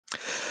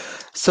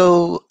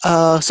So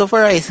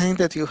far, I think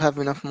that you have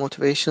enough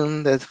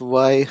motivation that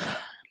why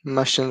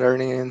machine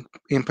learning and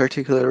in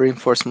particular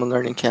reinforcement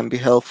learning can be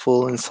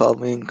helpful in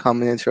solving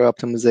combinatorial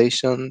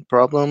optimization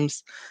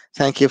problems.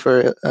 Thank you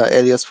for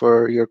Elias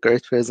for your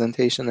great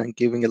presentation and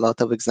giving a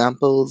lot of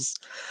examples,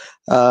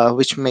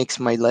 which makes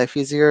my life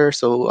easier.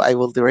 So I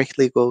will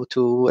directly go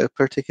to a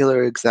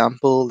particular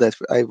example that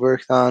I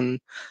worked on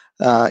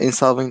in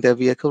solving the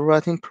vehicle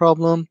routing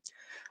problem.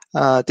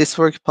 This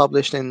work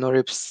published in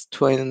NeurIPS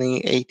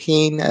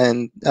 2018,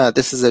 and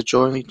this is a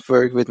joint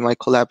work with my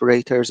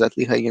collaborators at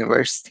Lehigh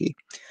University.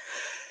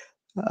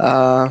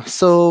 Uh,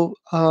 so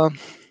uh,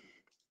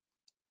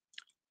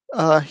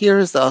 Here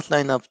is the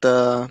outline of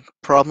the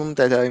problem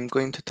that I'm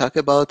going to talk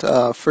about.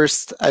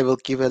 First, I will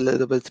give a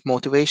little bit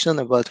motivation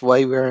about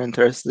why we're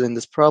interested in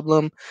this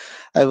problem.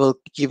 I will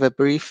give a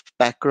brief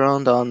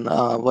background on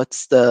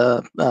what's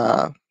the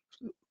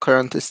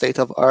current state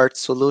of art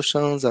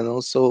solutions and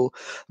also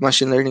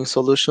machine learning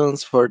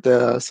solutions for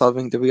the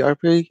solving the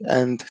VRP.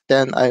 And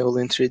then I will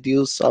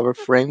introduce our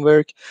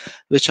framework,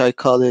 which I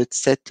call it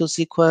set to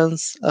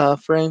sequence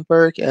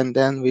framework. And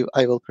then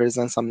I will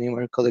present some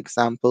numerical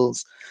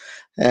examples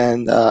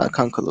and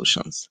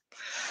conclusions.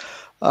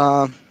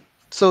 Um,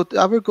 so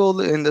our goal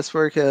in this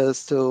work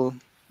is to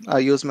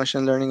use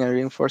machine learning and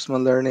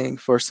reinforcement learning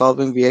for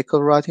solving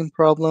vehicle routing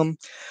problem.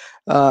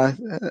 uh,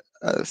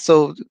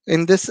 so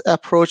in this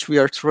approach, we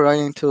are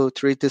trying to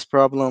treat this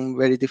problem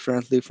very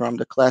differently from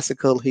the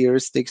classical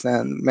heuristics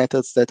and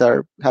methods that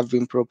have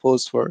been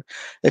proposed for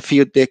a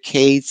few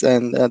decades.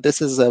 And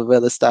this is a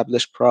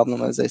well-established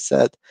problem, as I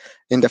said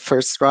in the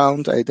first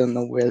round. I don't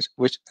know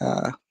which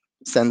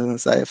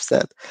sentence I have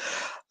said.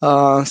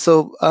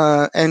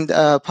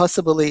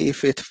 Possibly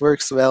if it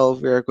works well,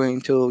 we are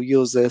going to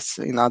use this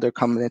in other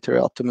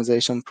combinatorial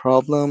optimization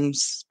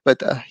problems.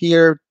 But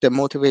here, the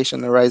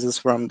motivation arises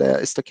from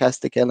the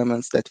stochastic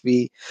elements that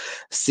we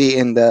see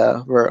in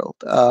the world.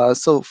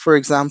 So, for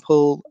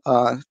example,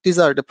 these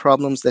are the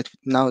problems that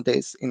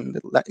nowadays,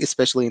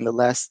 especially in the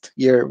last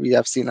year, we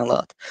have seen a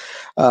lot.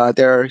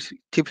 There are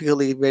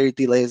typically very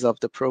delays of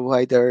the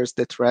providers.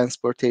 The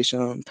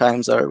transportation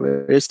times are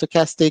very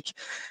stochastic,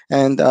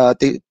 and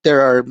there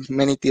are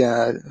many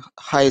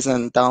highs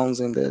and downs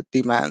in the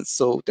demands.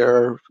 So there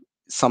are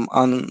some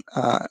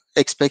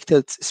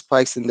unexpected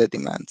spikes in the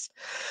demands,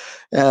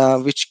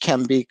 which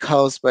can be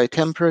caused by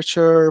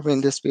temperature,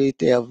 wind speed,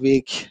 the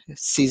weak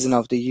season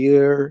of the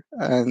year,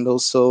 and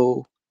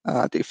also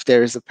if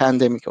there is a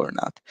pandemic or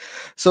not.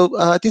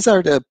 So these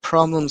are the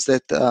problems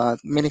that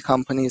many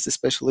companies,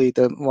 especially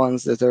the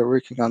ones that are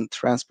working on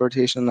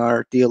transportation,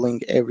 are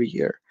dealing every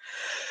year.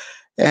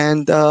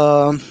 And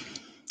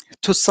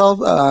to solve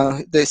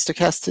the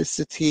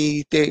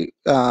stochasticity,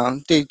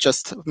 they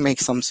just make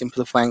some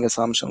simplifying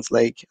assumptions,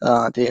 like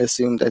they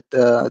assume that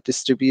the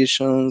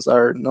distributions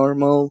are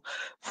normal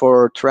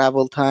for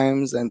travel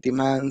times and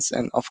demands,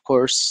 and of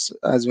course,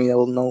 as we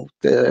all know,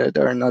 they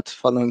are not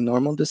following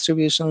normal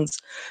distributions.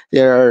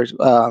 They are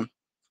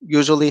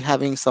usually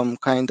having some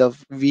kind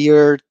of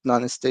weird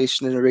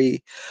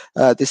non-stationary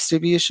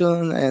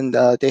distribution, and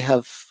they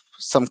have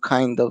some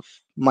kind of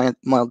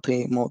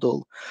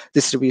multimodal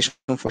distribution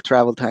for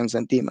travel times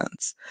and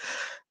demands.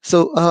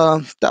 So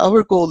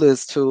our goal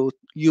is to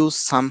use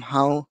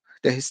somehow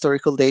the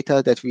historical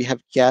data that we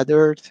have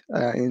gathered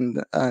in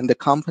the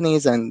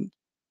companies, and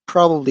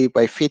probably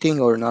by fitting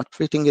or not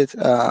fitting it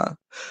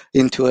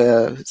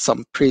into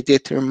some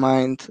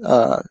predetermined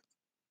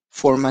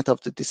format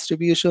of the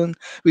distribution.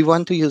 We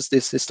want to use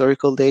this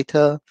historical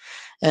data.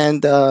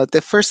 And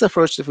the first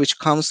approach which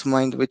comes to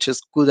mind, which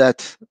is good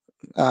at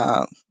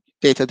uh,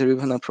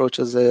 data-driven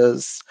approaches,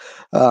 is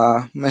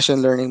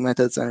machine learning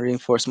methods and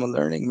reinforcement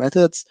learning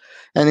methods.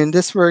 And in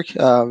this work,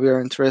 we are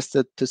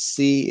interested to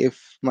see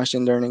if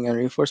machine learning and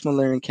reinforcement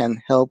learning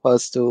can help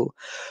us to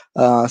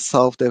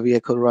solve the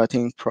vehicle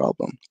routing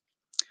problem.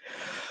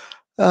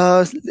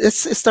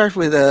 Let's start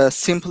with the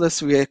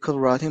simplest vehicle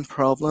routing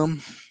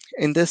problem.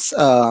 In this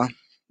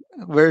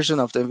version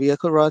of the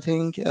vehicle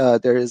routing,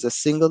 there is a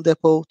single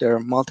depot, there are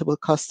multiple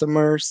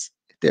customers.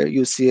 There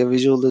you see a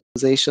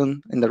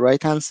visualization in the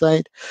right-hand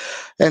side.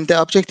 And the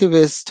objective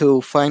is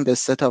to find a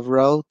set of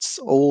routes,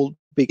 all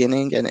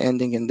beginning and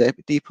ending in the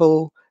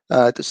depot.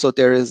 So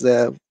there is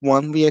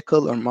one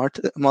vehicle or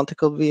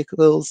multiple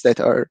vehicles that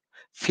are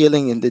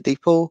filling in the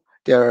depot.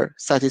 They are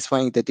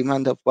satisfying the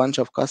demand of a bunch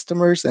of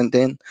customers, and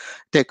then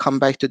they come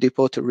back to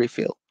depot to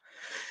refill.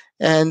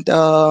 And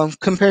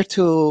compared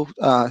to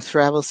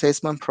travel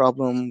salesman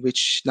problem,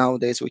 which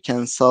nowadays we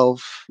can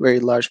solve very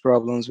large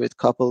problems with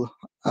couple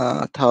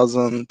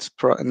thousand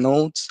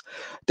nodes,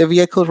 the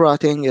vehicle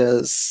routing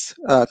is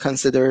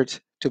considered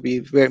to be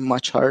very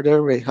much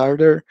harder, way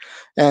harder.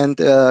 And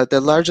the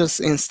largest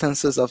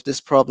instances of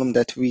this problem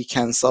that we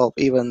can solve,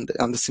 even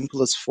on the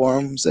simplest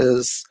forms,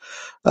 is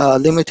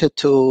limited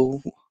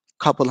to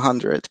couple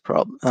hundred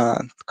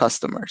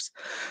customers.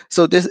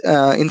 So this,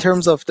 in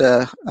terms of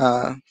the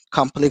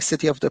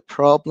complexity of the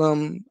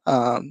problem,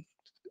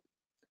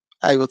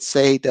 I would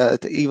say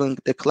that even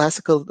the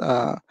classical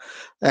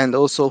and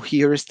also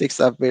heuristics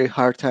have very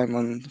hard time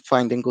on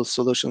finding good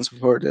solutions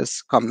for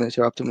this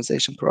combinatorial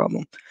optimization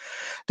problem.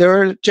 There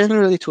are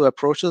generally two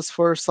approaches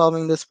for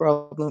solving this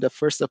problem. The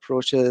first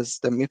approach is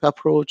the MIP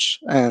approach,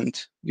 and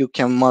you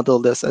can model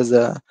this as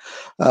a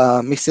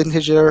mixed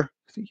integer.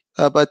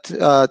 But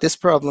this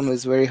problem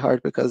is very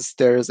hard because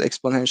there is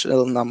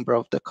exponential number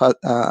of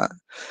the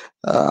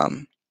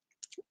um,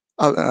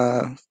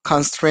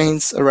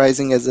 constraints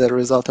arising as a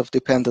result of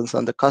dependence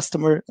on the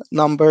customer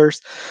numbers.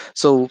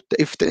 So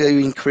if you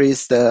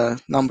increase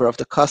the number of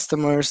the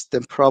customers,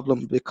 the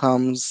problem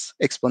becomes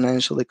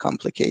exponentially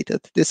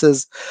complicated.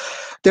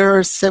 There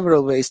are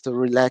several ways to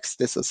relax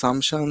this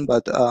assumption,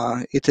 but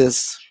it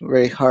is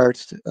very hard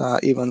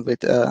even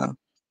with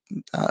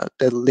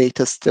the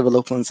latest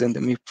developments in the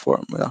MIP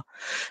formula.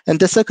 And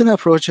the second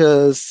approach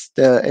is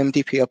the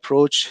MDP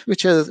approach,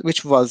 which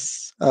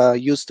was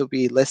used to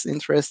be less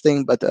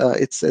interesting, but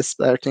it's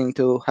starting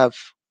to have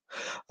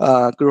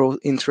grow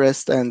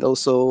interest. And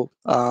also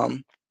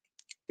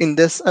in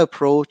this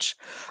approach,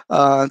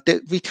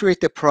 we treat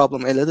the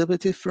problem a little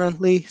bit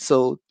differently.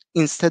 So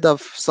instead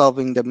of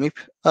solving the MIP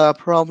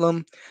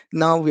problem,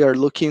 now we are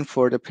looking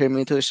for the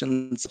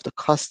permutations of the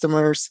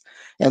customers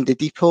and the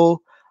depot,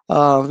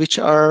 which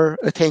are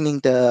attaining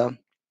the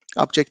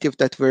objective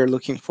that we're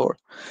looking for.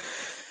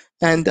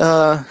 And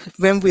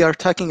when we are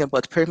talking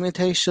about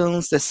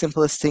permutations, the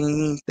simplest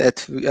thing that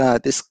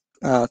this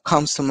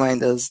comes to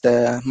mind is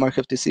the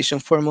Markov decision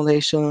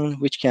formulation,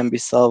 which can be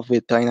solved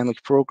with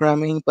dynamic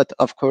programming. But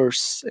of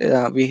course,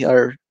 we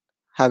are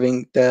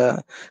having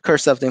the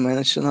curse of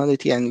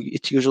dimensionality, and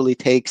it usually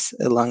takes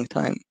a long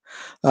time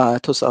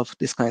to solve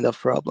this kind of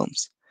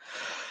problems.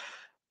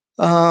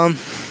 Um,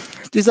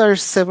 these are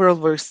several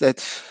works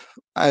that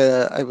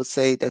I would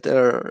say that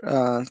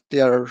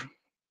they are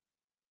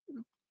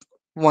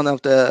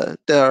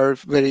there are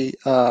very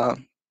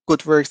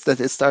good works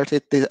that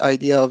started the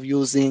idea of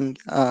using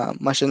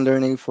machine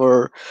learning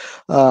for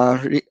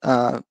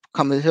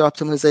combinatorial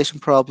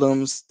optimization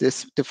problems.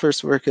 The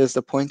first work is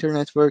the pointer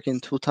network in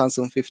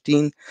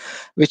 2015,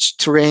 which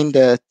trained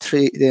the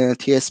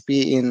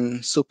TSP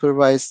in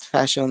supervised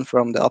fashion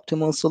from the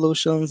optimal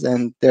solutions.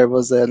 And there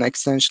was an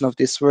extension of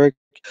this work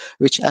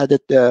which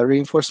added the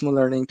reinforcement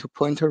learning to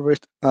pointer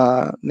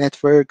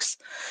networks.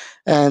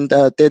 And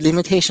the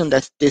limitation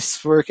that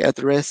this work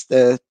addressed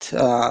that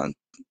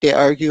they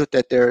argued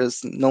that there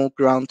is no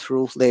ground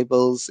truth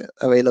labels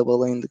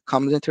available in the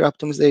combinatorial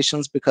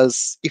optimizations,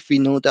 because if we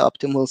know the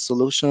optimal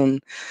solution,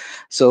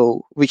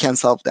 so we can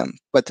solve them.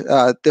 But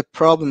the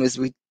problem is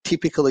we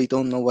typically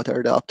don't know what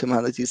are the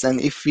optimalities. And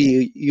if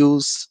we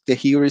use the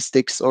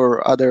heuristics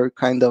or other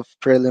kind of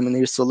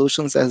preliminary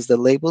solutions as the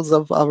labels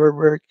of our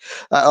work,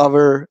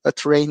 our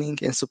training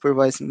and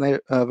supervised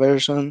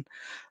version,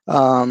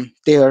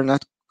 they are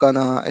not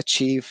gonna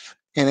achieve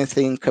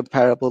anything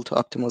comparable to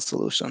optimal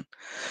solution.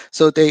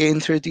 So they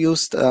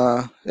introduced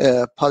a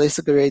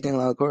policy gradient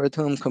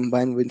algorithm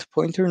combined with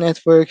pointer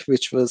network,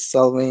 which was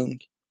solving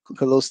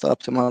close to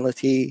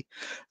optimality,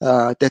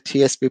 the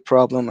TSP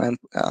problem, and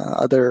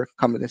other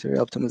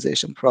combinatorial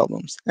optimization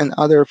problems. And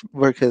other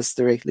work is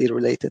directly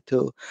related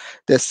to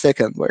the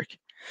second work.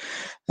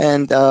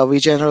 And we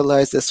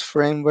generalized this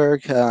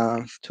framework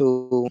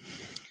to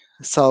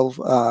solve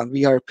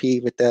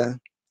VRP with the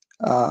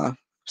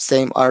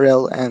same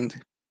RL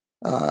and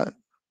uh,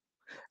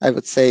 I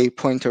would say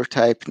pointer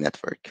type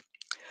network.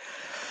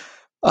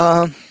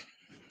 Um,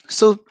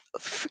 so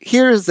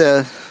here is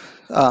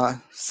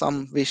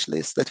some wish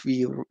list that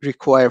we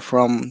require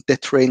from the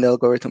trained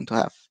algorithm to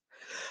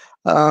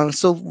have.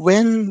 So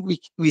when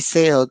we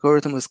say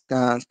algorithm is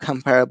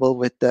comparable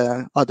with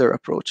the other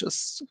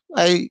approaches,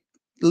 I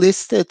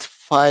listed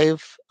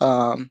 5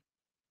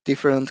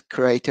 different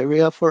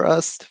criteria for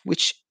us,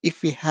 which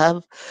if we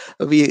have,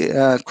 we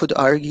could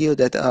argue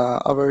that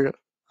our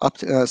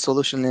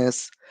solution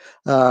is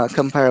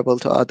comparable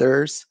to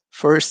others.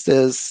 First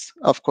is,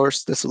 of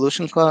course, the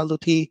solution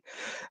quality.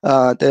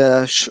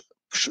 The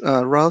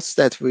routes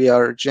that we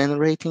are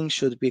generating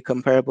should be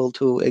comparable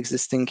to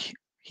existing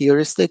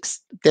heuristics,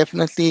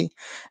 definitely,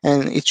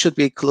 and it should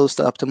be close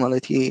to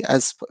optimality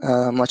as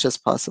much as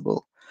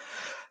possible.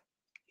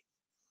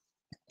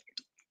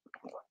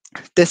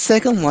 The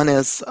second one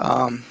is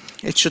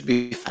it should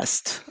be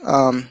fast.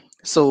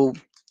 So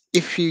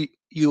if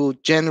you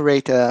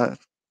generate a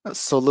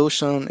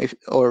solution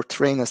or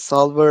train a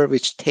solver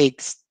which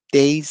takes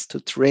days to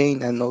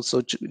train and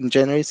also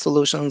generate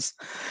solutions,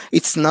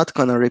 it's not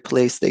going to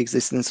replace the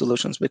existing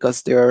solutions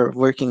because they are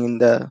working in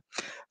the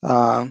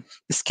uh,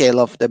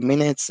 scale of the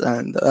minutes,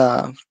 and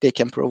they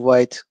can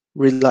provide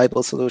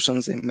reliable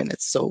solutions in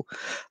minutes. So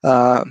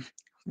uh,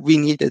 we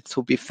needed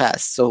to be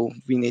fast. So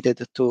we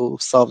needed to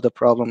solve the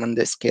problem on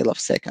the scale of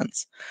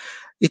seconds.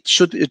 It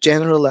should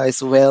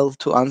generalize well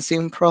to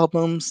unseen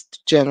problems.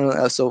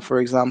 So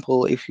for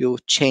example, if you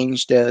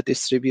change the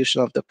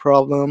distribution of the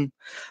problem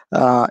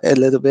a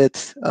little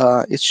bit,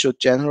 it should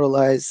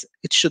generalize.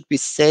 It should be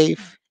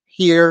safe.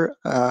 here,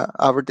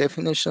 our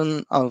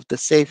definition of the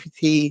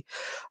safety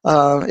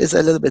is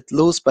a little bit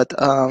loose, but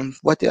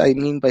what I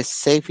mean by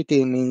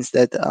safety means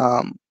that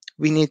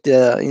we need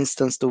the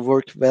instance to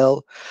work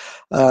well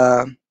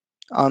uh,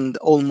 on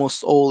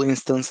almost all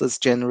instances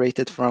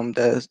generated from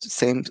the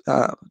same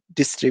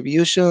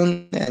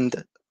distribution. And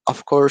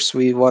of course,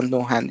 we want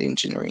no hand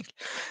engineering.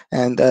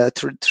 And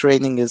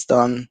training is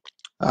done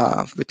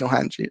with no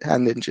hand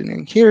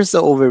engineering. Here's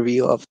the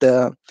overview of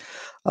the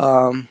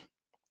um,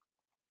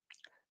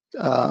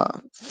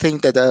 thing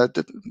that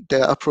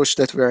the approach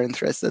that we are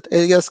interested.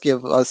 Elias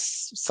give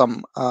us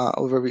some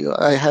overview.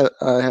 I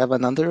have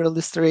another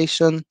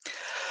illustration.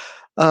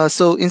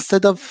 So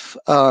instead of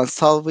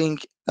solving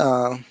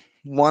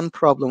one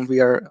problem, we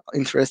are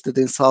interested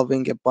in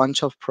solving a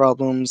bunch of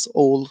problems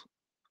all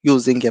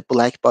using a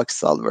black box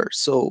solver.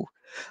 So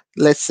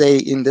let's say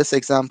in this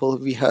example,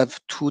 we have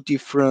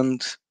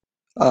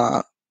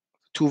uh,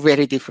 two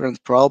very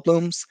different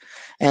problems,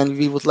 and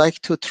we would like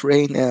to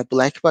train a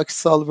black box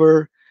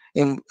solver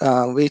in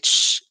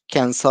which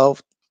can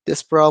solve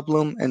this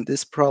problem and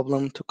this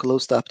problem to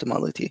close the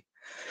optimality.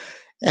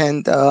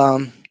 And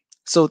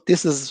so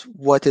this is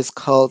what is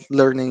called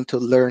learning to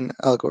learn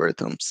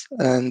algorithms.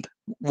 And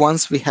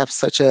once we have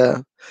such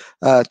a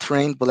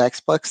trained black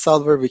box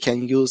solver, we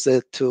can use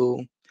it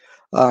to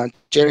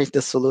generate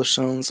the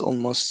solutions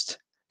almost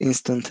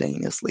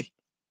instantaneously.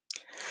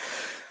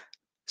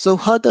 So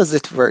how does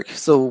it work?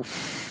 So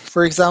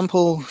for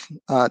example,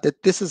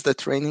 that this is the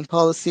training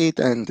policy,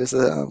 and this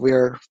we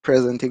are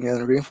presenting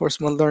a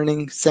reinforcement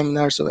learning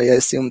seminar. So I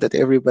assume that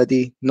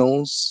everybody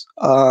knows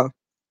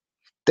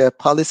the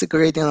policy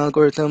gradient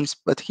algorithms,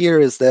 but here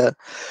is the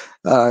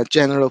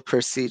general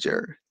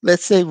procedure.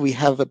 Let's say we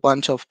have a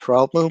bunch of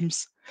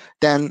problems,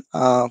 then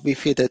we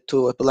feed it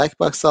to a black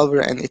box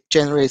solver and it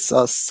generates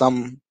us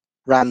some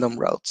random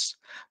routes.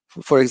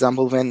 For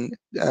example, when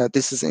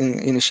this is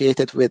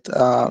initiated with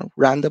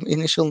random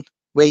initial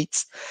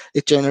weights,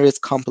 it generates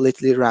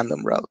completely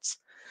random routes.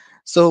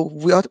 So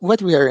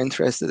what we are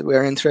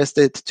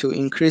interested to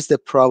increase the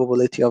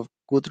probability of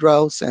good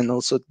routes and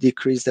also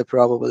decrease the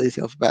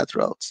probability of bad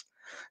routes.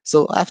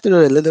 So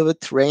after a little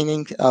bit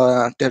training,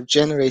 the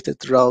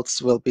generated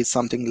routes will be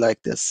something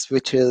like this,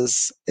 which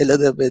is a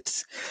little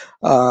bit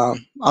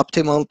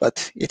optimal,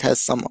 but it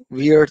has some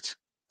weird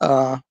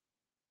uh,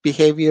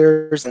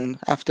 behaviors. And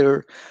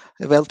after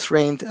a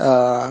well-trained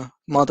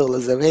model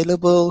is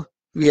available,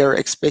 we are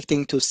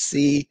expecting to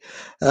see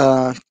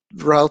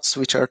routes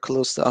which are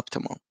close to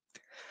optimal.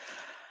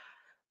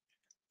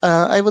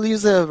 I will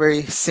use a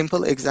very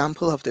simple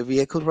example of the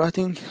vehicle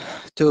routing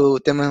to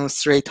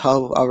demonstrate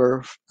how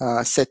our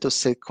set to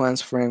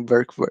sequence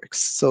framework works.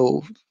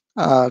 So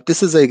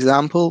this is an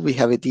example. We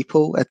have a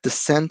depot at the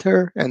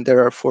center and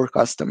there are 4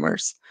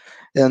 customers.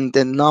 And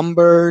the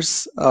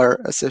numbers are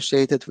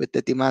associated with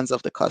the demands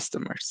of the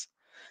customers.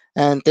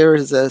 And there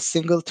is a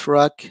single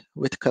truck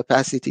with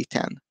capacity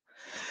 10.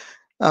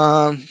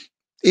 Um,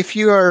 if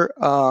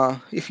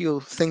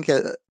you think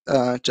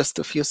just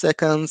a few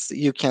seconds,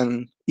 you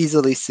can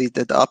easily see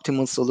that the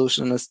optimal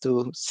solution is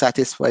to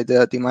satisfy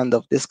the demand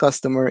of this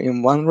customer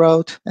in one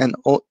route and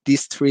all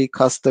these 3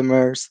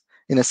 customers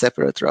in a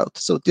separate route.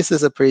 So this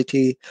is a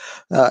pretty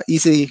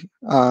easy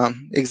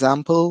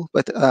example,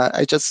 but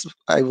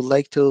I would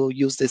like to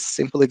use this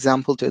simple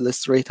example to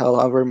illustrate how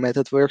our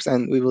method works,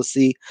 and we will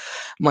see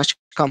much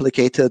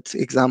complicated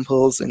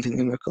examples in the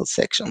numerical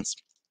sections.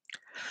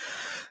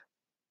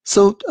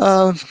 So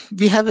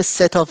we have a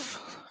set of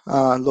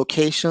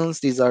locations.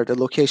 These are the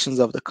locations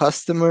of the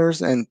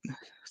customers and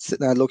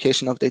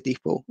location of the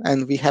depot,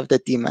 and we have the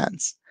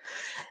demands.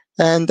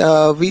 And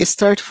we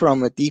start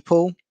from a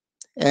depot,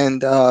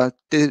 and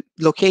the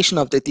location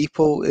of the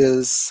depot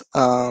is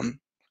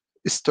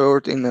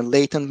stored in a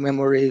latent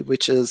memory,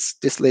 which is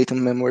this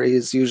latent memory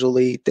is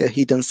usually the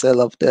hidden cell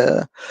of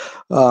the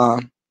uh,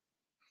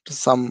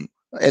 some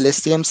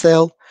LSTM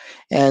cell,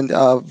 and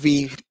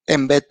we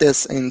embed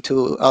this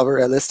into our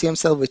LSTM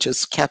cell, which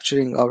is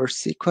capturing our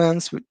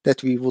sequence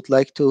that we would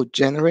like to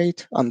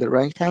generate on the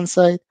right-hand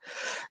side.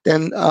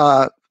 Then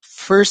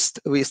first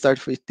we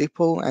start with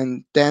depot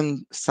and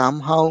then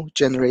somehow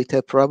generate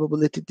a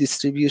probability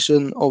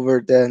distribution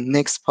over the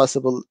next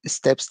possible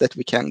steps that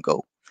we can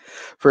go.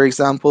 For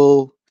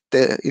example,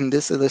 in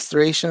this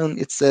illustration,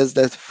 it says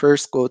that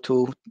first go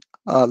to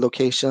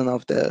location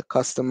of the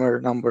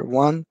customer number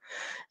 1,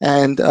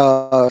 and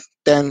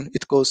then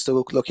it goes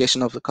to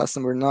location of the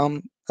customer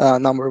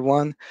number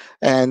 1,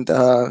 and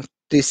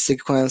this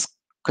sequence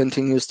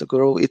continues to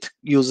grow. It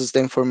uses the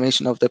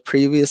information of the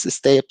previous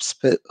steps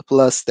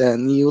plus the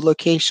new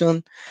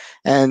location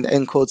and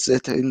encodes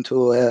it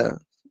into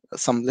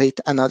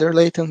another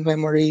latent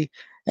memory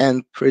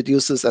and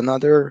produces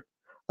another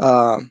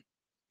uh,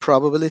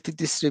 probability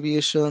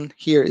distribution.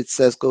 Here it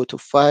says go to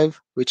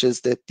 5, which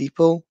is the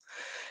depot,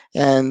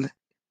 and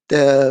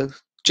the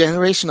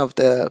generation of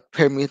the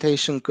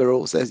permutation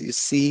grows. As you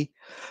see,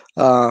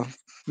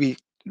 we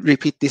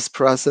repeat this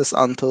process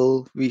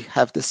until we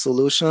have the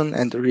solution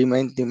and the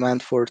remain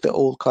demand for the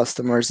all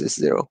customers is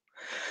 0.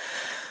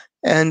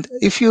 And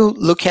if you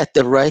look at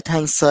the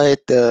right-hand side,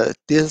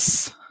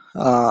 this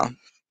uh,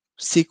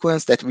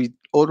 sequence that we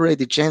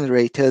already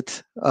generated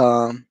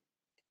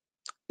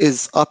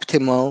is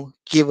optimal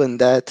given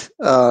that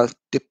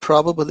the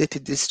probability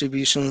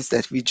distributions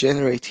that we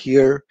generate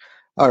here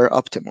are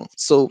optimal.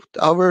 So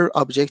our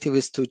objective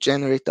is to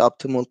generate the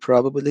optimal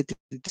probability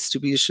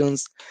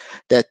distributions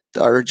that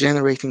are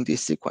generating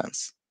this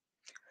sequence.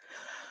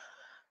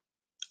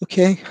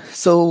 Okay,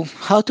 so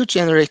how to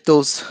generate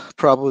those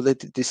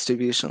probability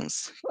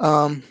distributions?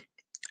 Uh,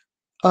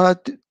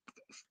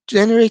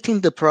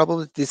 Generating the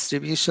probability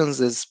distributions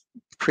is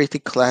pretty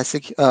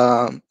classic,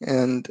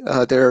 and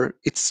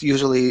it's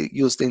usually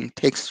used in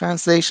text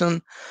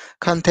translation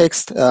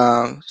context.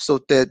 So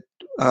the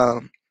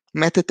uh,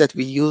 method that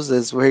we use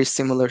is very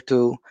similar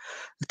to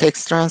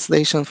text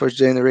translation for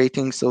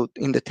generating. So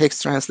in the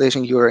text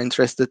translation, you are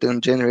interested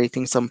in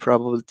generating some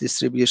probability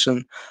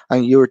distribution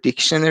on your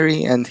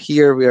dictionary, and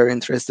here we are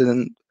interested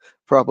in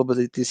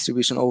probability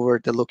distribution over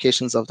the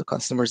locations of the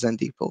customers and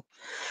depot.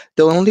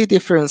 The only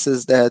difference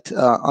is that,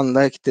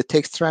 unlike the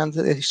text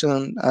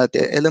translation,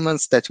 the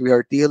elements that we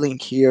are dealing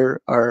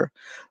here are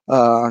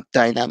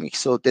dynamic,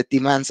 so the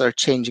demands are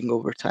changing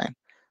over time.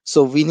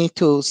 So we need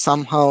to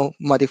somehow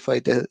modify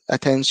the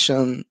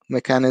attention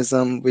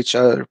mechanism which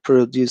are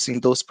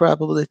producing those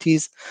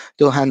probabilities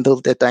to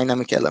handle the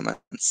dynamic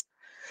elements.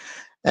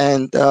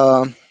 And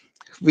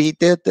we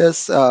did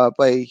this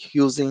by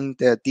using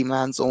the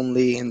demands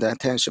only in the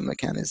attention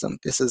mechanism.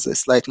 This is a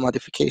slight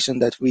modification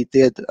that we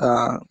did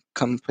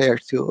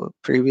compared to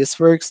previous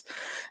works.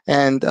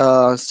 And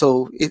the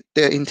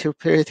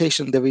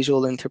interpretation, the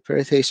visual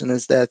interpretation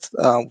is that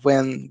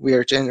when we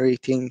are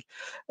generating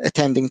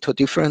attending to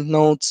different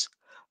nodes,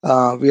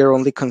 we are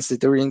only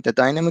considering the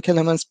dynamic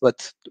elements,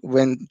 but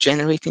when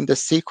generating the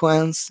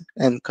sequence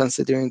and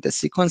considering the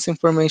sequence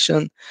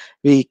information,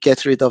 we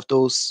get rid of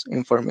those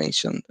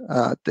information,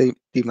 the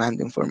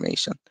demand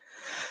information.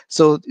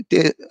 So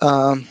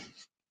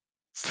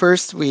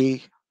first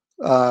we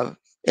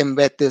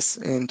embed this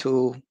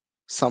into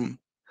some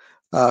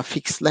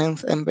fixed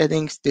length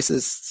embeddings. This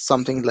is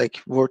something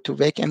like word to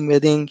vec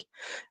embedding.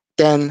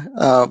 Then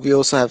we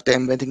also have the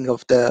embedding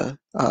of the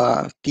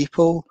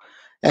depot,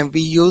 and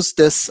we use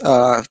this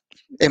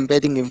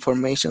embedding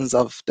informations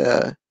of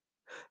the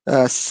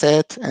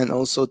set and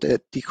also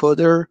the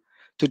decoder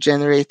to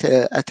generate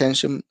a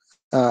attention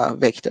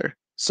vector.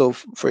 So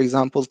for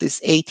example,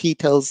 this AT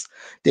tells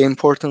the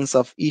importance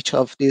of each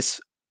of these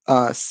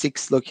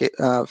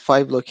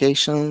five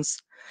locations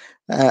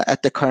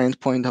at the current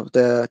point of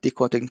the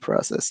decoding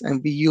process.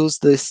 And we use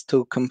this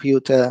to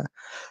compute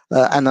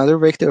another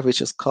vector,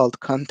 which is called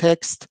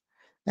context.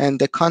 And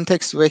the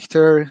context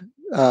vector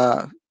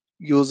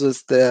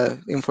uses the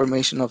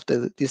information of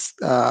these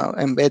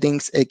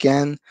embeddings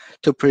again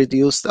to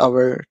produce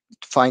our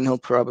final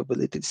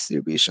probability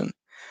distribution.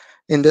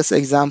 In this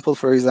example,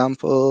 for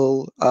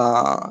example,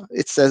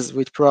 it says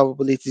with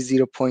probability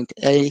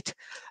 0.8,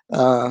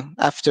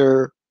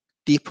 after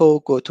depot,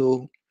 go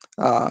to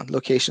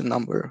location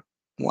number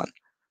 1.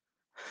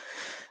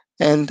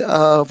 And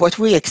what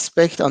we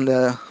expect on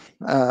the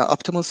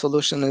optimal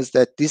solution is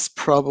that this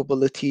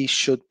probability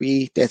should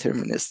be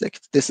deterministic.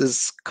 This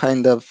is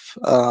kind of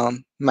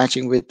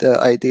matching with the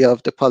idea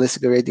of the policy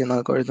gradient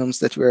algorithms,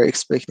 that we're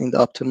expecting the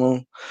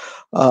optimal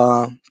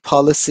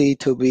policy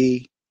to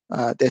be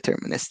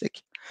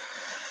deterministic.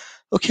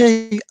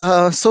 Okay,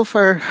 so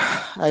far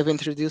I've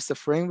introduced the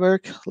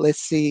framework.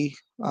 Let's see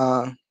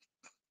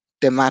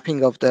the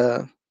mapping of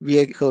the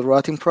vehicle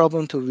routing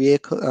problem to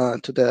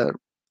the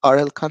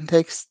RL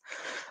context.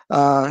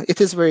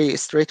 It is very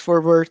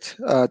straightforward.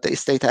 The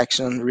state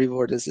action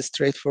reward is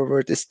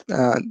straightforward.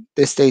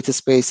 The state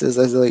spaces,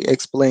 as I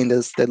explained,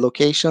 is the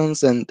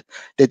locations, and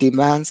the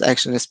demands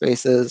action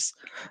spaces,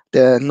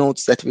 the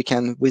nodes that we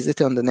can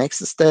visit on the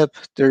next step.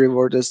 The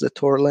reward is the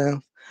tour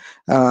length.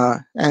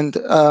 And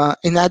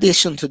in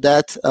addition to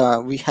that,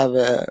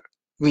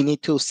 we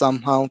need to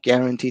somehow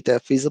guarantee the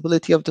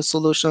feasibility of the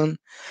solution.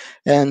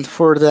 And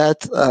for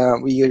that,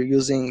 we are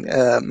using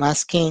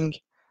masking.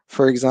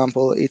 For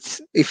example,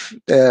 if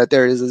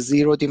there is a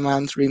zero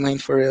demand remain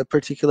for a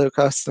particular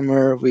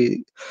customer,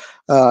 we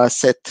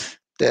set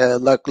the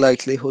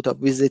likelihood of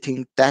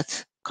visiting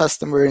that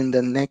customer in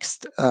the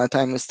next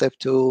time step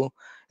to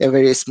a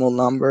very small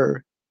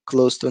number,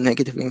 close to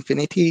negative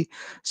infinity.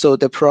 So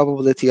the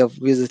probability of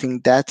visiting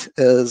that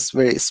is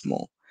very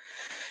small.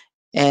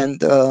 And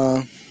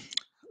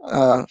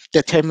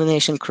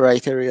determination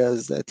criteria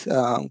is that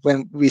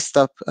when we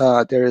stop,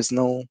 there is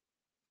no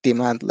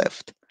demand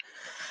left.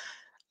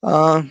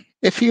 A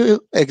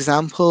few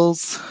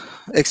experiments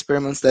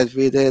that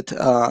we did.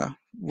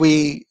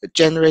 We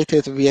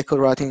generated vehicle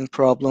routing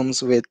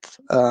problems with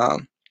uh,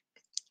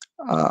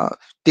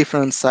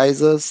 different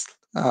sizes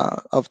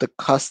of the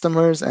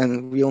customers,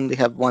 and we only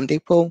have one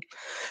depot.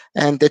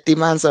 And the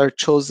demands are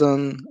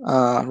chosen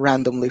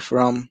randomly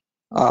from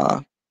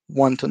 1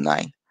 to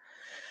 9.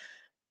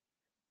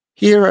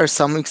 Here are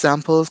some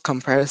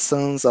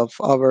comparisons of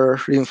our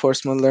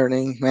reinforcement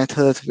learning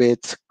method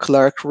with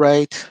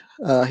Clark-Wright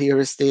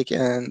heuristic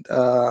and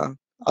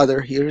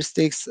other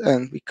heuristics,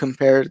 and we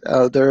compared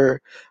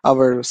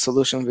our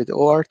solution with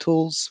OR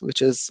tools,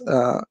 which is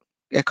a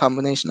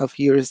combination of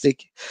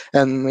heuristic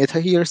and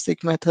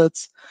meta-heuristic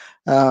methods,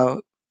 uh,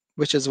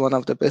 which is one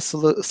of the best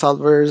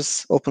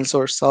solvers, open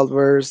source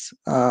solvers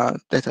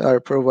that are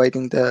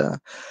providing the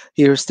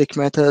heuristic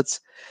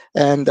methods.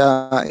 And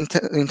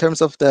in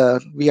terms of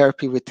the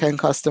VRP with 10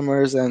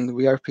 customers and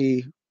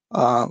VRP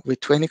with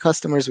 20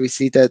 customers, we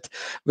see that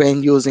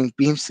when using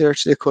beam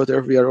search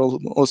decoder, we are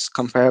almost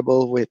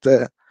comparable with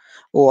the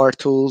OR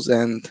tools,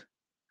 and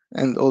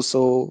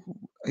also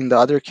in the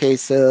other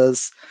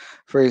cases,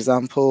 for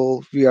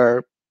example, we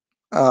are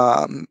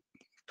um,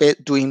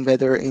 doing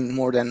better in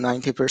more than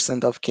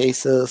 90% of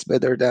cases,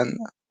 better than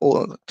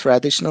all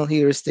traditional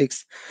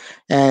heuristics,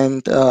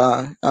 and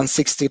on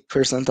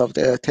 60% of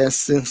the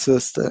test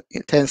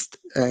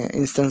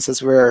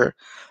instances were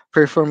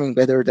performing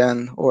better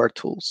than our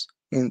tools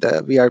in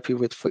the VRP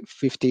with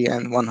 50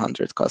 and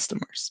 100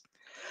 customers.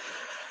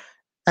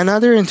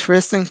 Another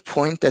interesting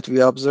point that we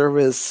observe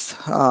is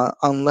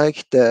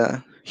unlike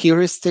the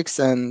heuristics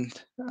and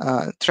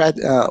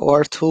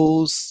or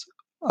tools,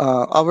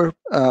 our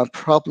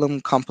problem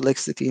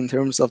complexity in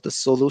terms of the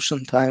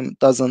solution time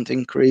doesn't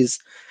increase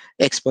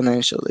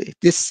exponentially.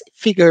 This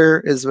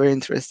figure is very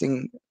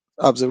interesting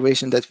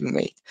observation that we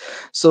made.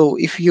 So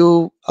if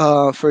you,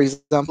 for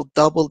example,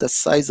 double the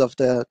size of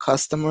the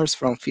customers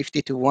from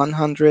 50 to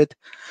 100,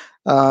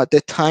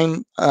 the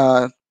time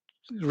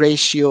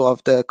ratio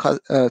of the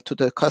to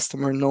the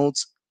customer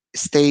nodes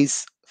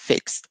stays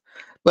fixed.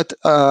 But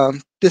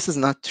this is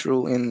not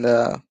true in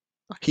the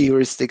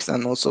heuristics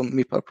and also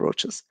MIP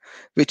approaches,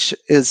 which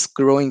is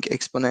growing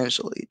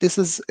exponentially. This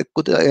is a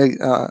good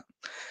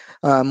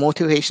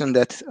motivation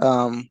that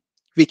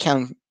we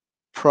can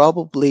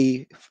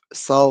probably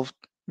solve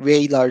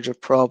way larger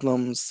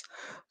problems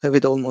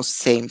with almost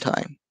same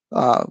time,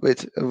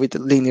 with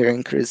linear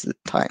increase in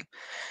time.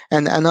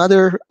 And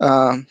another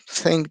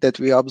thing that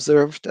we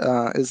observed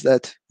is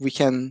that we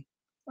can,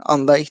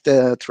 unlike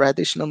the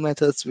traditional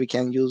methods, we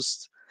can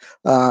use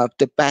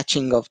the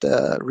batching of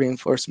the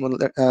reinforcement,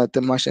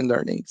 the machine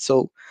learning.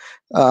 So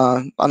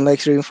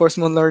unlike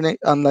reinforcement learning,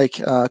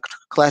 unlike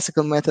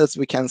classical methods,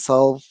 we can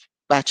solve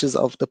batches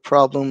of the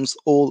problems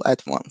all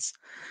at once.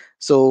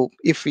 So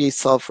if we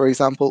solve, for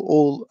example,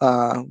 all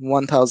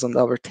 1,000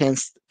 of our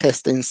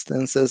test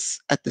instances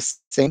at the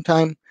same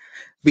time,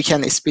 we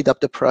can speed up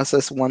the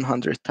process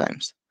 100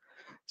 times.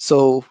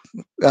 So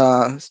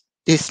uh,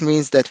 this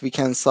means that we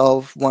can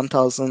solve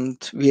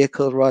 1,000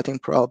 vehicle routing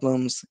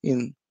problems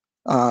in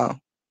 1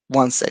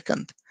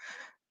 second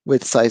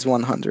with size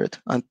 100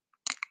 on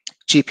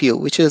GPU,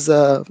 which is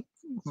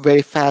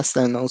very fast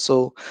and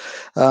also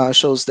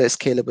shows the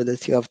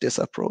scalability of this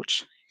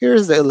approach. Here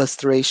is the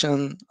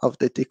illustration of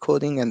the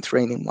decoding and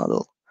training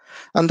model.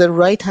 On the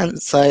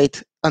right-hand side,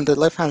 on the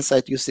left-hand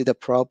side, you see the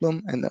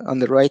problem, and on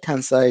the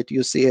right-hand side,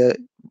 you see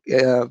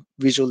a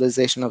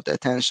visualization of the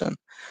attention.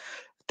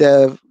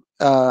 The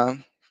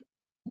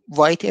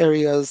white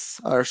areas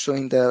are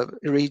showing the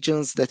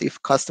regions that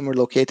if customer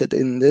located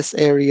in these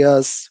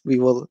areas, we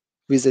will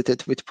visit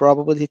it with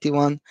probability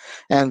 1,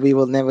 and we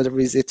will never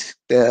visit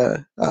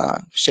the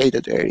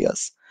shaded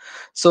areas.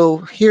 So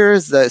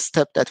here's the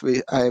step that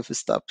I've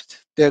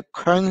stopped. The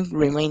current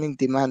remaining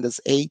demand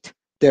is 8.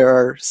 There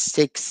are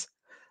 6.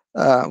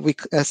 We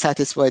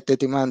satisfied the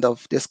demand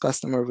of this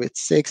customer with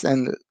 6,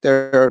 and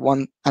there are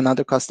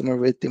another customer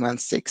with demand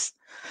 6.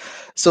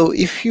 So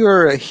if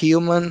you're a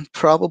human,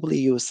 probably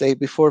you say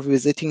before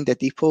visiting the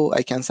depot,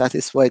 I can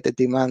satisfy the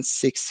demand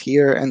 6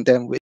 here and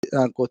then we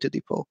go to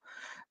depot.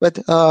 But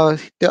our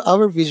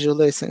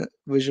visualization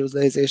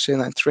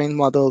and train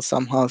model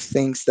somehow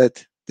thinks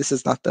that this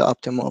is not the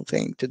optimal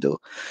thing to do.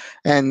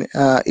 And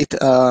it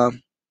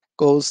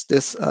goes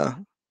this, I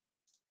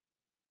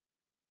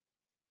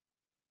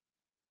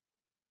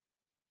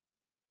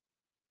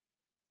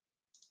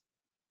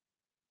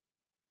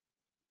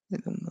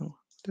don't know,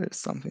 there's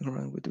something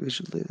wrong with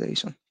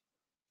visualization.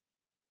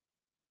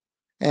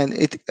 And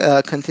it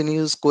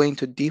continues going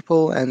to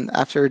depot, and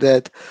after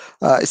that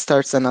it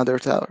starts another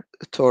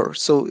tour.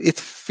 So it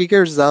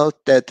figures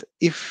out that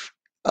if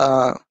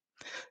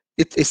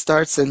it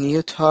starts a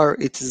new tour,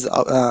 it is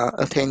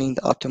attaining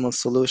the optimal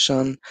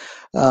solution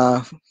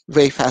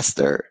way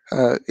faster.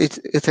 It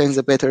attains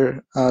a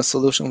better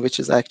solution, which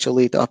is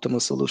actually the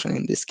optimal solution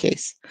in this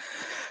case.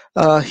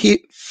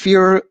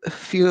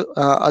 Few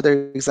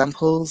other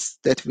examples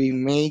that we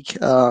make.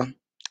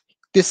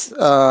 This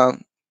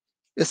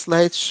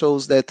slide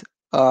shows that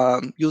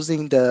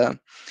using the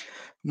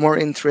more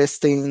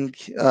interesting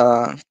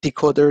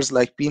decoders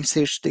like beam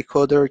search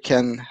decoder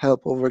can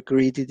help over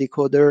greedy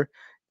decoder.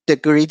 The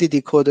greedy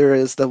decoder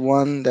is the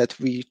one that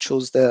we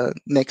chose the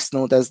next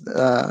node as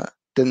the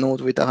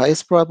node with the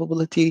highest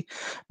probability,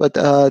 but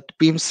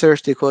beam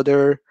search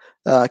decoder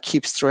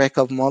keeps track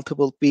of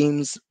multiple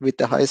beams with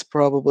the highest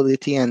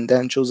probability and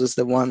then chooses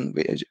the one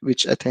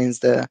which attains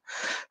the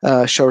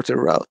shorter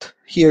route.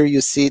 Here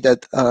you see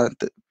that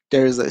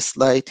there is a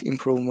slight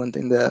improvement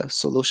in the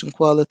solution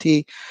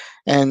quality.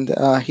 And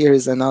here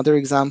is another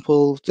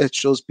example that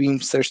shows beam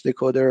search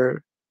decoder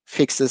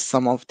fixes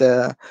some of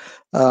the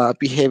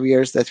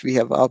behaviors that we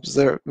have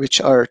observed,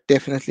 which are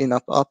definitely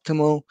not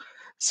optimal.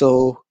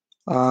 So,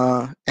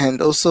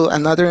 and also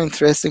another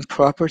interesting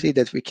property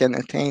that we can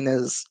attain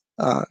is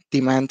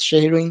demand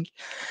sharing.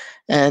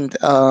 And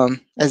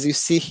as you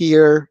see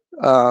here,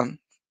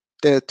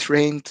 the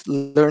trained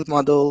learned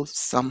model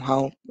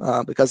somehow,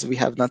 because we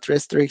have not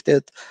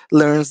restricted,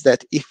 learns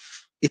that if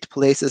it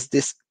places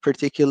this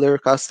particular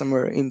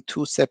customer in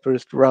two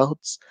separate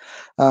routes,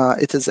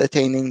 it is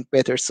attaining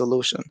better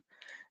solution.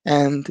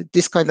 And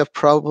this kind of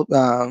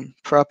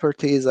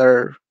properties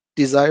are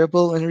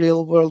desirable in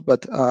real world,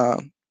 but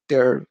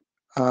they're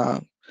uh,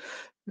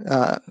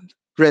 uh,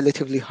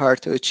 relatively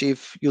hard to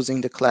achieve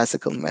using the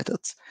classical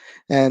methods.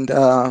 And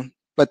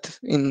but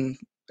in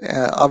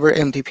our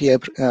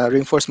MDP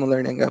reinforcement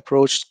learning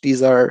approach,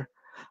 these are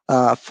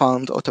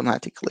found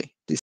automatically,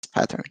 these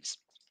patterns.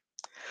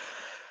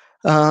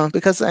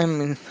 Because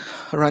I'm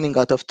running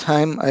out of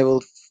time, I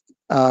will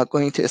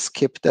going to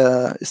skip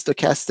the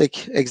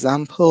stochastic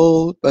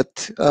example,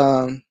 but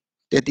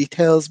the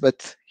details.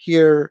 But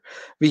here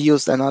we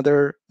used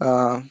another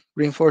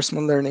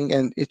reinforcement learning,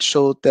 and it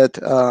showed that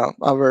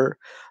our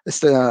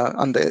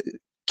on the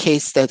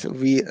case that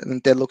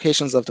the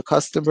locations of the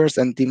customers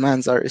and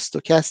demands are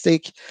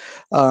stochastic,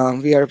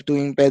 we are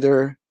doing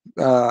better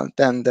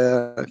than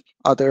the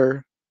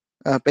other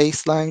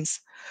baselines,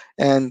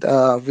 and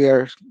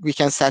we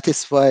can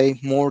satisfy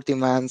more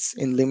demands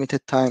in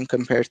limited time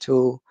compared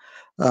to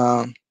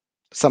um,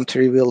 some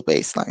trivial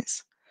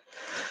baselines.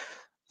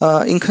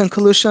 In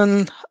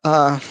conclusion,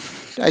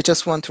 I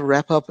just want to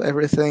wrap up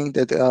everything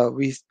that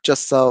we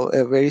just saw.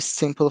 A very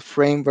simple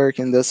framework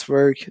in this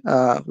work,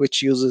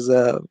 which uses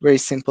a very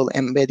simple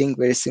embedding,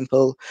 very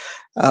simple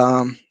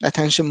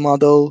attention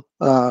model,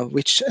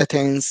 which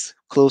attains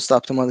closed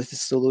optimality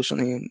solution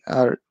in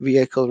our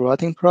vehicle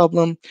routing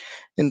problem.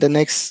 In the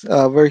next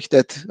work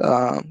that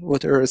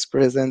Wouter is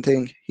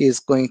presenting, he is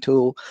going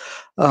to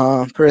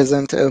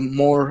present a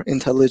more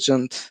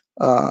intelligent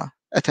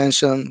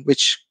attention,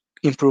 which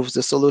improves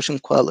the solution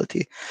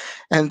quality.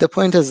 And the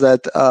point is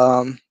that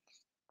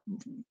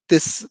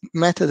this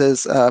method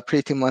is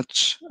pretty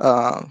much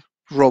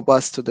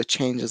robust to the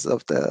changes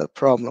of the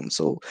problem.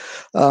 So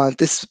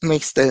this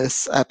makes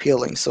this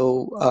appealing.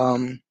 So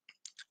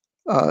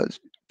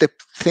the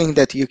thing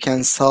that you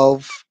can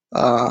solve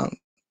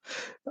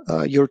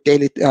your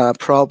daily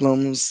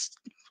problems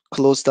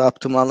close to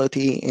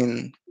optimality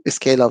in a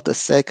scale of the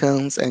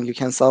seconds, and you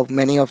can solve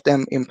many of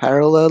them in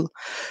parallel,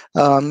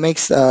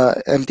 makes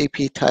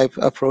MDP type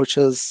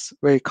approaches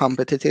very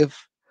competitive.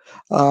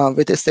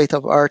 With the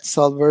state-of-art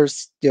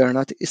solvers, they are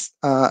not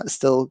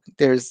still,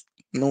 there's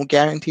no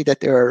guarantee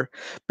that they are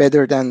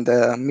better than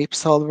the MIP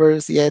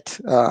solvers yet,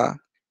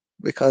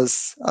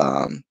 because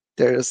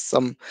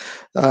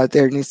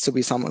there needs to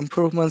be some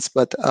improvements.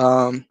 But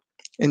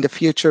in the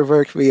future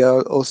work, we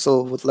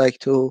also would like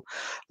to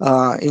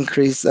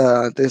increase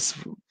this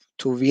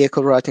to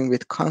vehicle routing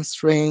with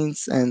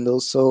constraints, and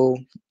also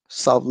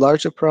solve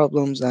larger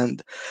problems.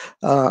 And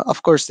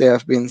of course, there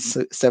have been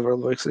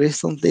several works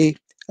recently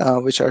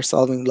which are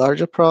solving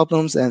larger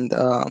problems and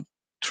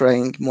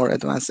trying more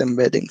advanced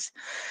embeddings.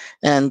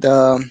 And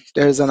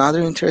there's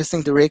another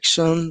interesting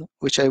direction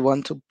which I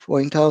want to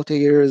point out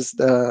here is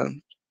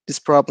this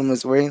problem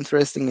is very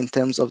interesting in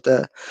terms of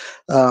the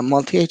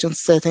multi-agent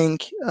setting,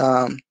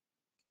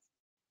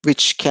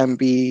 which can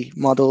be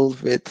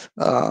modeled with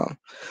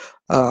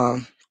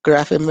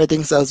graph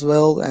embeddings as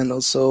well, and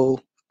also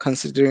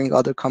considering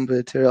other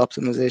combinatorial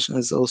optimization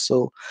is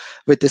also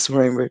with this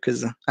framework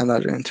is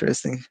another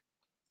interesting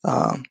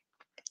um,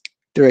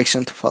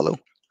 direction to follow.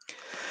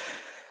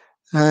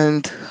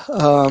 And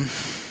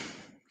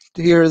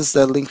here's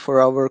the link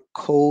for our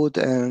code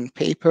and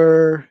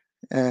paper.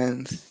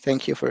 And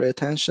thank you for your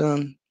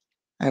attention.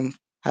 I'm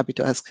happy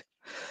to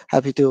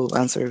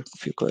answer a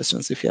few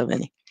questions if you have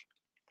any.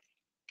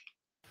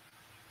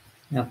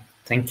 Yeah,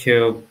 thank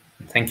you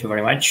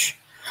very much.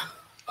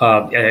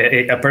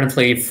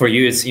 Apparently for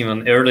you it's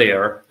even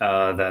earlier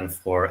than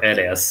for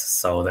Elias,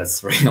 so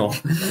that's real.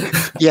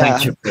 Yeah,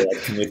 Thank you for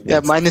that commitment. yeah,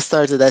 mine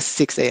started at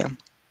 6 a.m.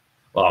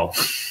 Wow.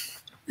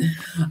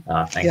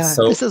 Thanks. Yeah,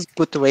 So this is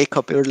good to wake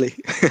up early.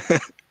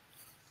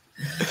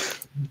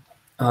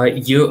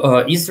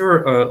 is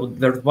there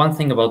there's one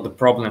thing about the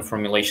problem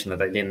formulation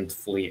that I didn't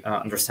fully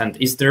understand.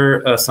 Is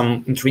there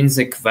some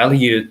intrinsic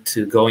value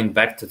to going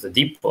back to the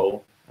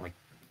depot? Like,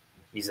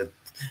 is it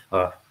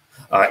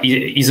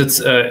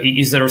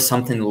is there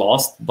something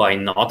lost by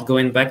not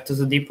going back to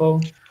the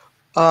depot?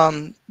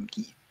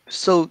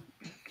 So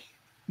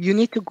you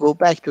need to go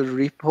back to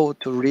repo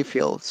to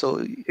refill.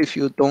 So if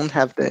you don't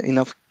have the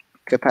enough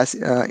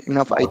capacity,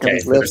 enough items Okay,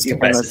 left, there's you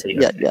cannot. capacity.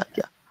 Yeah, Okay. yeah,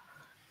 yeah.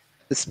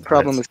 This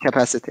problem is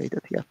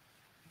capacitated. Yeah.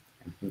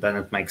 Then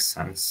it makes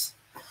sense.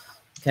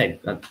 Okay,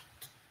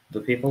 do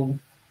people?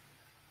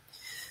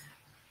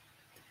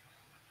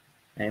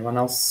 Anyone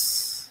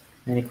else?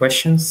 Any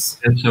questions?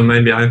 And so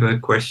maybe I have a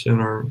question,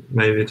 or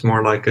maybe it's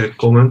more like a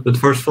comment. But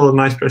first of all, a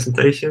nice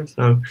presentation.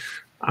 So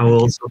I will Thank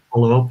you. also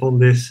follow up on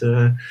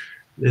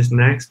this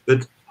next.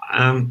 But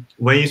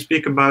when you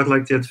speak about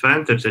like the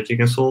advantage that you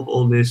can solve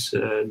all these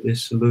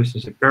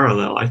solutions in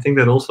parallel, I think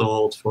that also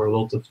holds for a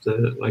lot of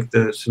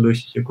the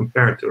solutions you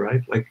compare to,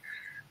 right? Like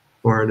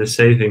for the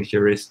savings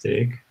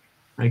heuristic,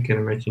 I can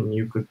imagine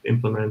you could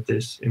implement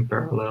this in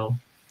parallel.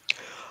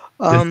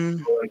 Just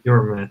Um, like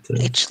your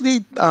method.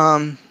 Actually,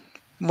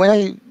 when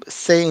I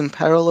say in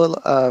parallel,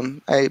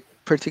 I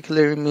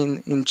particularly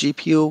mean in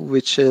GPU,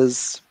 which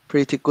is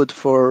pretty good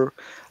for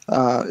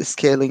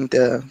scaling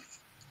the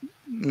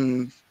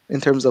in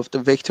terms of the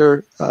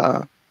vector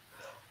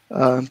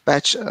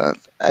batch.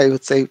 I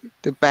would say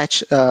the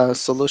batch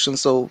solution.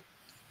 So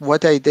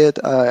what I did,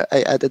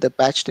 I added a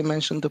batch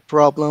dimension to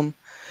problem,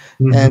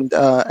 Mhm. and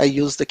I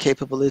used the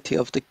capability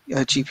of the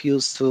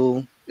GPUs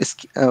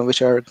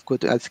which are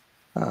good at.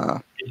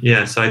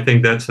 Yes, I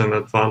think that's an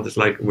advantage.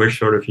 Like we're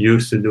sort of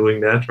used to doing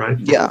that, right?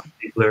 For all Yeah,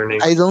 deep learning.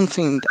 I don't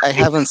think I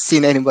haven't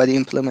seen anybody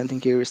implementing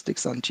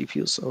heuristics on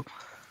GPU. So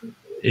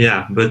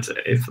Yeah, but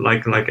if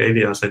like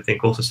Elias, I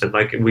think also said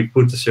like we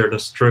put a certain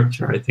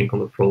structure, I think, on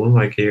the problem.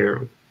 Like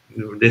here,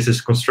 this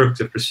is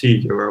constructive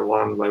procedure where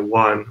one by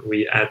one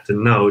we add the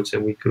nodes,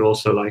 and we could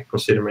also like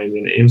consider maybe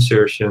an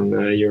insertion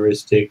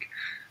heuristic.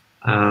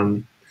 Um,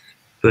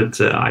 But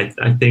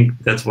I think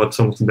that's what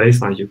some of the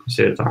baselines you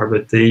considered are.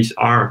 But these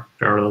are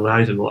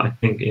parallelizable, I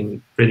think, in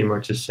pretty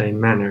much the same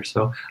manner. So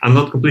I'm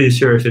not completely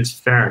sure if it's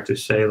fair to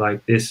say like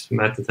this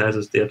method has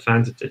the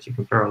advantage that you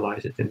can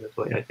parallelize it in that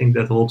way. I think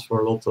that holds for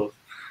a lot of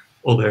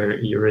other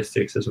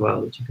heuristics as well,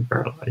 that you can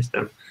parallelize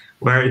them.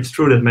 Where it's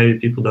true that maybe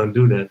people don't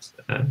do that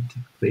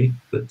typically,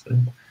 but I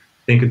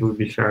think it would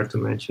be fair to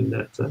mention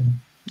that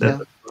yeah,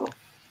 as well.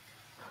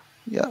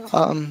 yeah.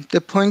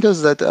 The point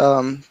is that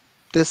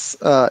this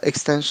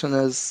extension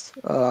is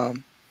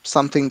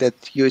something that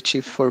you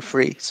achieve for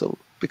free. So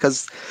because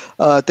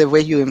the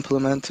way you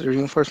implement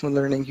reinforcement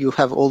learning, you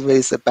have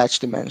always a batch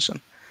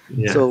dimension.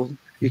 Yeah. So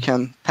you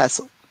can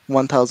pass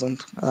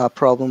 1,000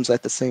 problems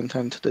at the same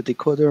time to the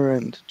decoder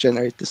and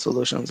generate the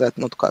solutions at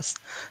no cost.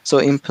 So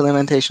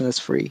implementation is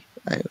free,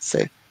 I would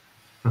say.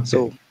 Okay.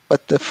 So,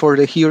 but for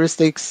the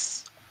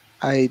heuristics,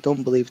 I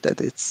don't believe that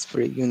it's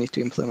free. You need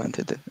to implement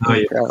it Oh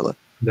in yeah, parallel.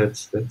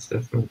 that's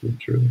definitely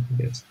true.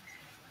 Yes.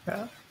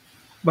 Yeah.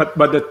 But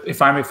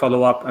if I may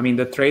follow up, I mean,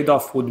 the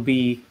trade-off would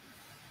be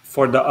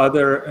for the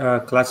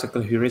other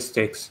classical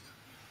heuristics,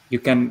 you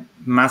can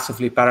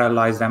massively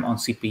parallelize them on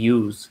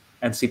CPUs,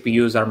 and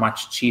CPUs are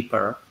much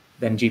cheaper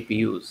than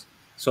GPUs.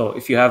 So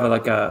if you have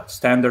like a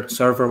standard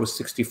server with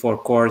 64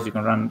 cores, you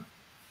can run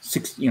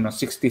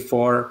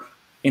 64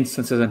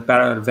 instances in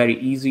parallel very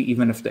easy,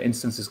 even if the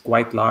instance is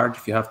quite large.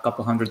 If you have a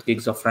couple hundred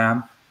gigs of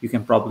RAM, you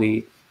can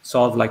probably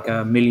solve like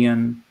a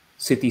million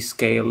city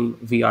scale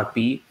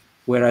VRP.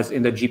 Whereas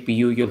in the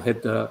GPU, you'll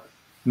hit the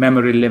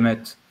memory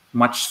limit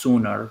much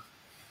sooner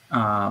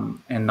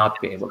and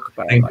not be able to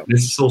I think parallelize.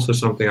 this is also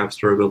something I've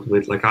struggled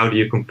with. Like, how do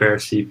you compare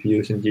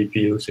CPUs and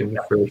GPUs in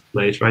the first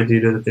place, right? Do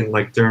you do it in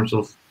like terms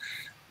of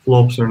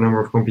flops or number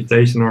of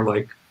computation or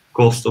like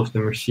cost of the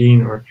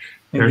machine, or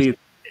there's Indeed.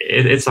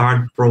 it's a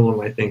hard problem,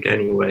 I think,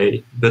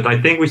 anyway. But I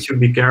think we should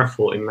be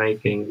careful in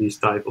making these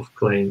type of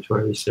claims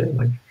where we say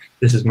like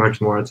this is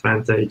much more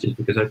advantageous,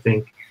 because I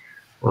think,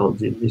 well,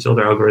 these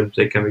other algorithms,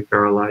 they can be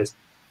parallelized.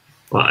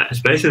 Well,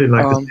 especially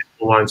like the Um,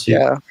 simple ones you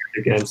yeah. compare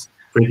against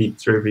pretty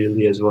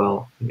trivially as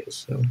well. I guess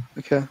so.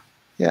 Okay.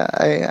 Yeah,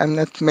 I'm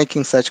not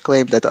making such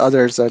claim that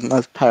others are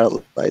not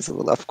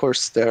parallelizable. Of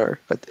course, they are,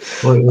 but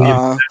Well, you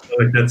uh,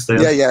 like that's yeah,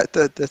 the yeah,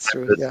 that's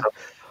true. Yeah.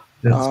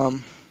 that's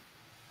Um,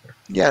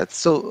 yeah.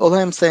 So all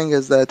I'm saying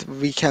is that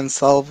we can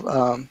solve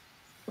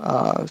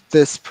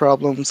these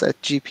problems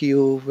at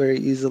GPU very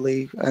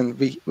easily, and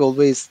we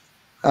always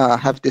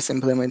have this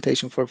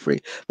implementation for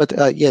free. But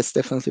yes,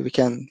 definitely we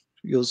can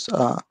use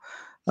uh,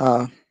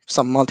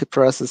 some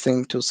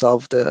multiprocessing to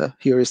solve the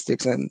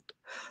heuristics and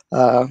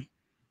uh,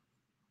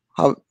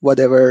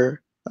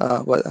 whatever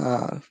what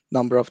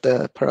number of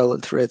the parallel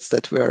threads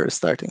that we are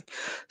starting.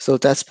 So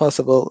that's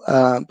possible.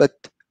 But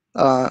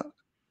uh,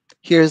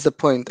 here's the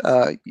point.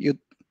 You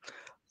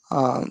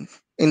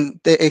in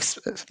the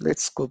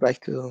let's go back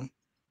to